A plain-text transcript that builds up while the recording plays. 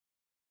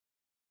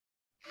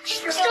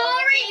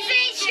Story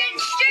Vision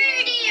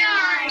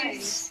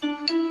Studios.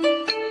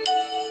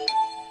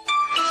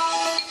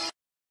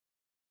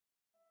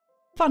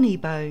 Funny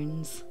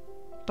Bones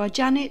by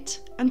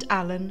Janet and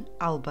Alan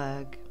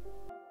Ahlberg.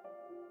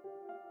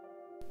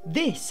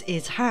 This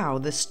is how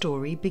the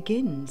story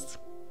begins.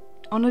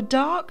 On a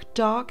dark,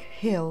 dark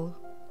hill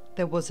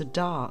there was a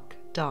dark,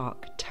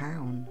 dark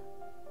town.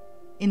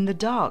 In the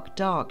dark,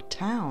 dark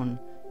town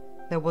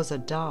there was a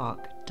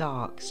dark,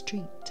 dark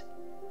street.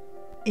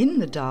 In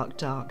the dark,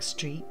 dark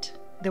street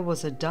there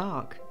was a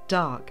dark,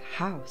 dark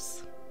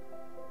house.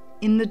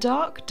 In the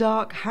dark,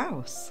 dark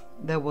house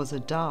there was a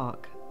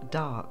dark,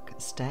 dark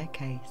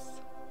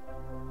staircase.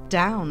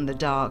 Down the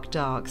dark,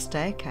 dark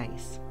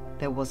staircase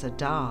there was a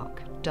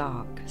dark,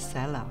 dark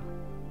cellar.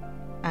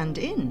 And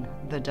in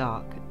the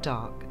dark,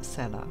 dark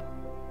cellar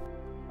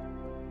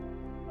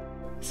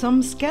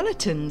some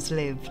skeletons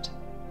lived.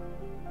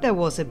 There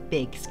was a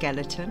big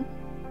skeleton,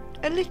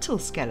 a little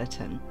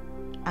skeleton,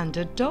 and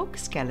a dog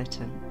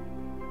skeleton.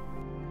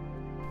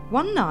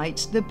 One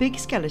night the big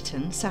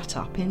skeleton sat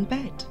up in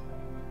bed.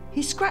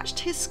 He scratched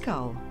his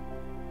skull.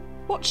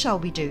 "What shall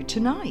we do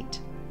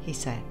tonight?" he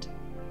said.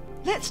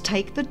 "Let's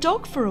take the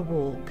dog for a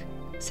walk,"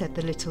 said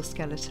the little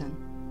skeleton,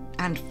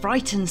 "and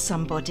frighten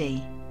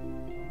somebody."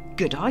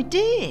 "Good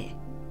idea,"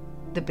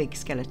 the big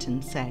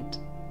skeleton said.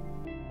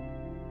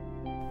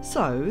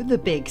 So the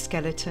big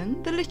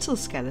skeleton, the little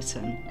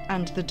skeleton,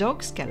 and the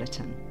dog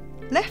skeleton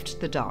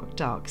left the dark,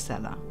 dark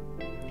cellar,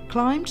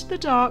 climbed the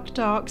dark,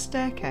 dark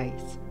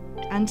staircase,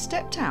 and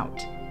stepped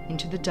out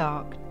into the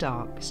dark,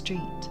 dark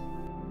street.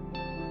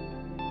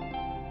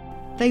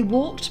 They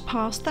walked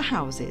past the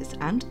houses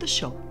and the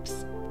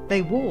shops.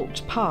 They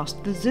walked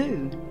past the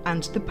zoo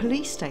and the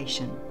police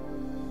station.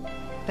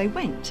 They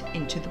went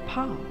into the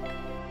park.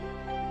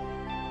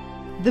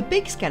 The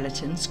big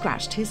skeleton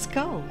scratched his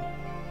skull.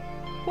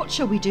 "What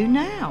shall we do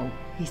now?"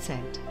 he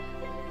said.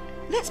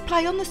 "Let's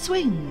play on the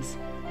swings,"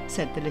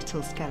 said the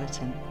little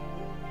skeleton,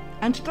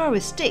 "and throw a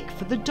stick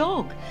for the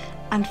dog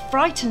and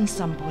frighten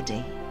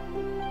somebody."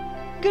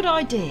 "Good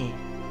idea,"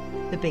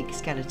 the big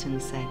skeleton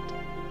said.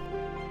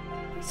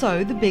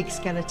 So the big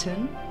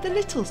skeleton, the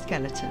little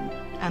skeleton,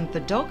 and the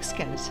dog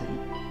skeleton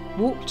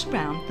walked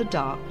round the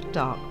dark,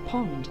 dark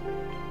pond,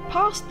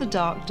 past the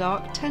dark,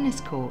 dark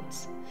tennis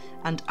courts,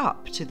 and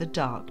up to the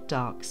dark,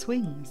 dark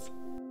swings.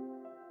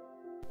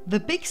 The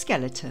big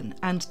skeleton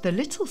and the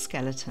little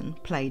skeleton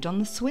played on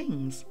the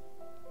swings.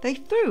 They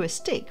threw a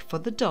stick for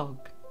the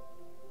dog.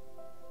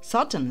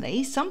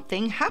 Suddenly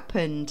something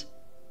happened.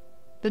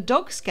 The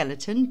dog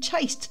skeleton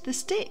chased the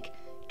stick,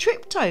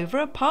 tripped over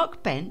a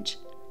park bench,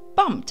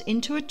 bumped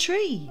into a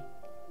tree.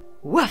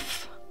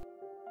 Woof!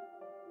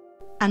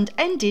 And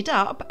ended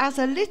up as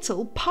a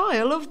little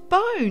pile of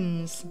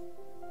bones.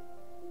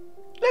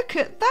 "Look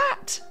at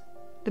that,"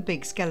 the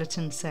big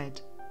skeleton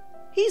said.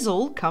 "He's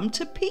all come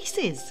to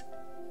pieces.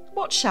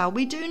 What shall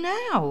we do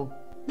now?"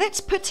 "Let's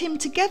put him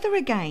together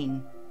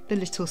again," the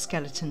little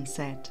skeleton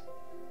said.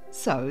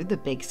 So the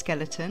big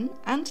skeleton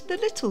and the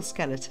little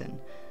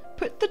skeleton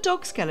put the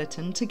dog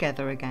skeleton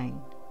together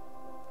again.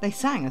 They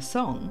sang a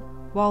song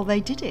while they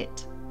did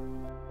it.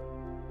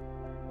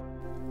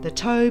 "The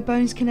toe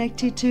bone's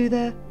connected to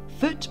the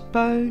foot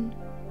bone,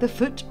 the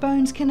foot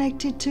bone's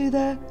connected to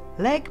the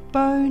leg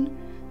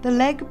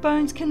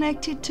bone's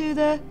connected to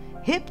the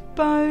hip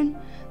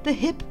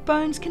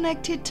bone's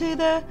connected to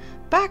the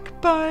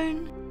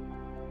backbone."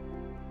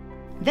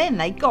 Then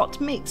they got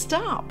mixed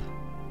up.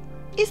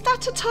 "Is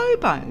that a toe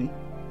bone?"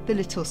 the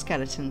little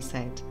skeleton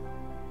said.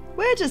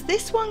 "Where does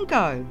this one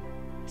go?"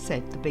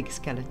 said the big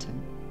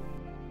skeleton.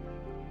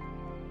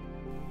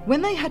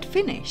 When they had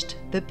finished,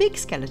 the big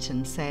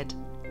skeleton said,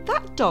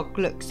 "That dog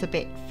looks a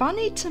bit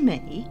funny to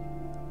me."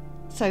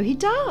 "So he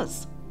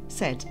does,"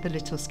 said the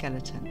little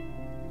skeleton.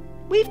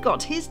 "We've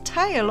got his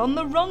tail on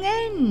the wrong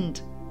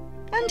end.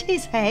 And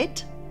his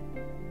head."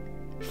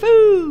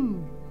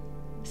 "Phoo!"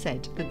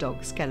 said the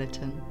dog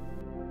skeleton.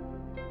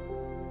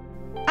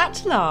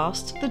 At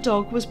last the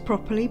dog was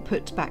properly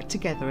put back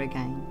together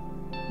again.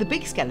 The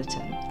big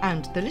skeleton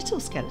and the little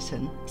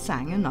skeleton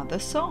sang another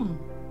song.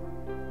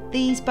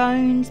 These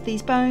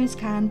bones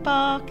can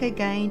bark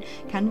again,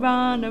 can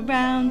run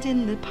around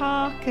in the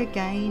park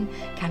again,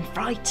 can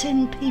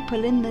frighten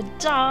people in the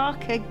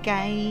dark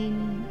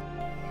again."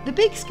 The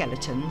big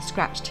skeleton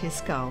scratched his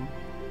skull.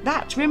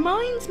 "That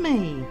reminds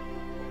me,"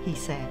 he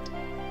said.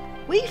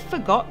 "We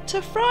forgot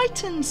to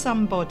frighten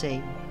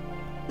somebody."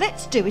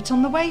 "Let's do it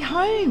on the way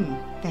home,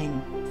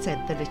 then,"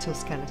 said the little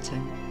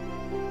skeleton.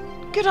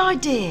 "Good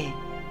idea,"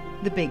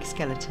 the big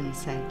skeleton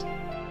said.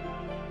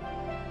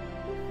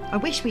 "I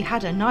wish we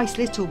had a nice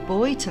little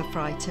boy to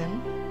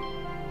frighten."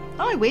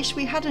 "I wish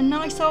we had a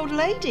nice old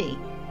lady."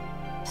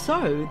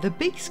 So the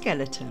big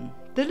skeleton,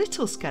 the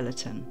little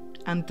skeleton,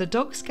 and the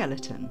dog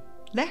skeleton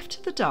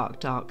left the dark,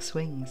 dark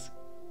swings,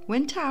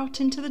 went out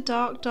into the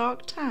dark,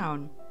 dark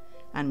town,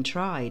 and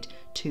tried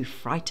to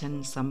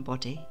frighten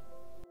somebody.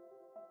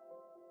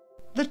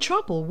 The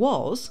trouble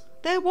was,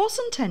 there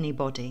wasn't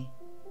anybody.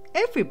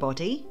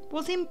 Everybody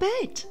was in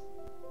bed.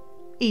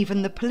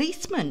 Even the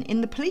policemen in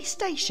the police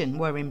station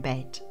were in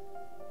bed.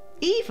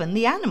 Even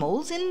the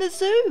animals in the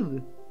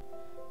zoo.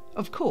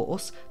 Of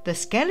course, the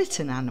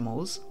skeleton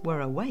animals were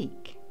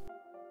awake.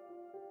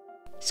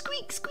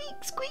 Squeak,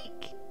 squeak,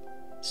 squeak.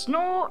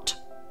 Snort.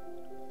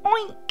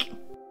 Oink.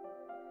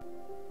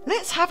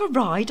 Let's have a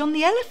ride on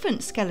the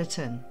elephant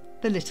skeleton,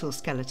 the little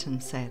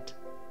skeleton said.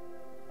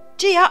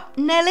 Gee up,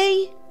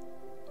 Nelly.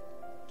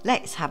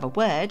 Let's have a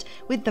word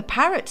with the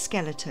parrot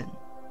skeleton.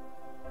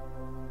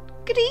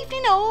 Good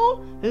evening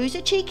all. Who's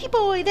a cheeky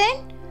boy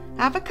then?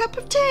 Have a cup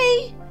of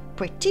tea.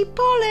 Pretty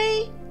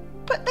Polly.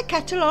 Put the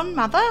kettle on,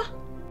 mother.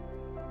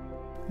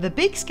 The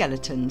big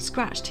skeleton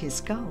scratched his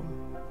skull.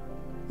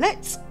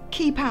 Let's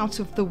keep out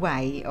of the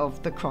way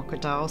of the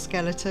crocodile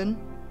skeleton,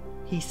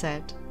 he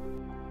said.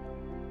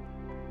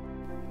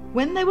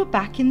 When they were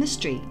back in the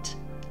street,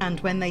 and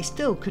when they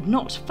still could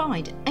not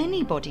find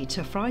anybody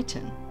to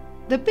frighten,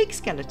 the big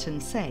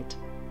skeleton said,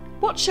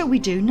 "What shall we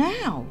do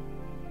now?"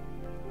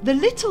 The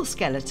little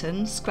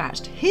skeleton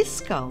scratched his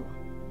skull.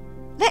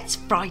 "Let's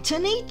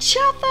frighten each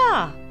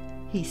other,"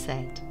 he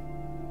said.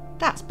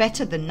 "That's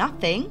better than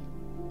nothing."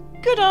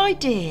 "Good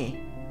idea,"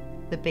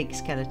 the big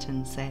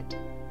skeleton said.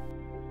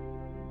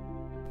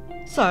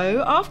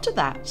 So after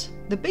that,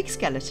 the big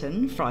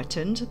skeleton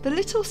frightened the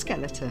little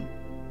skeleton.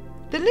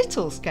 The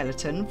little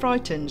skeleton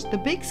frightened the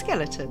big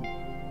skeleton.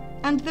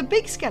 And the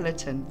big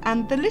skeleton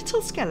and the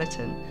little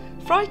skeleton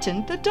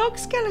frightened the dog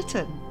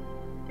skeleton.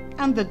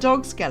 And the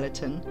dog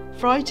skeleton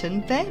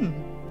frightened them.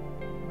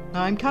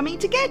 "I'm coming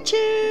to get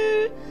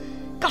you!"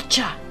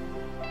 "Gotcha!"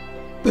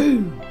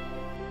 "Boo!"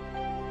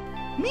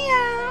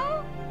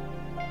 "Meow!"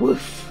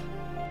 "Woof!"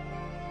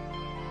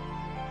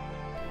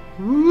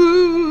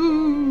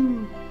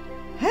 "Woo!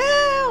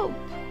 Help!"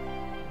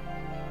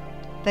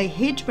 They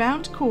hid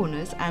round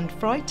corners and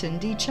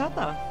frightened each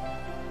other.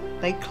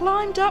 They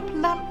climbed up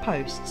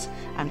lampposts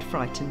and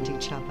frightened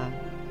each other.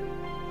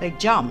 They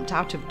jumped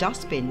out of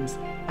dustbins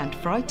and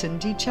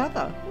frightened each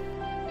other.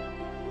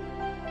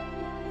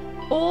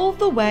 All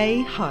the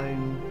way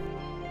home.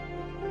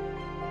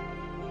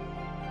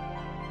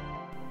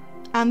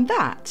 And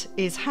that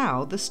is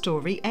how the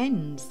story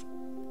ends.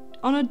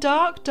 On a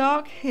dark,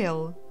 dark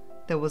hill,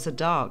 there was a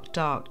dark,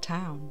 dark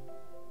town.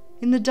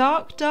 In the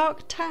dark,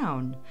 dark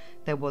town,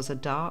 there was a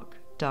dark,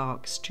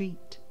 dark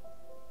street.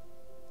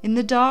 In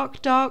the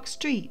dark, dark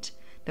street,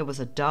 there was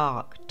a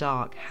dark,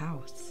 dark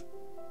house.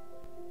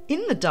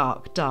 In the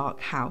dark,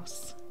 dark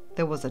house,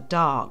 there was a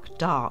dark,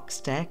 dark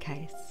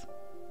staircase.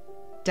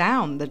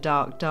 Down the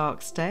dark,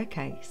 dark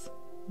staircase,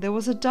 there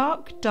was a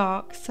dark,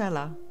 dark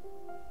cellar.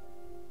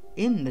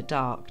 In the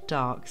dark,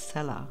 dark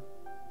cellar,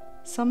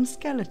 some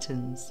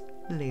skeletons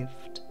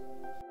lived.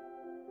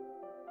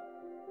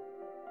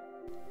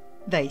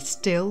 They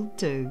still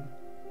do.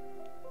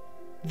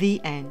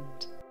 The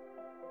end.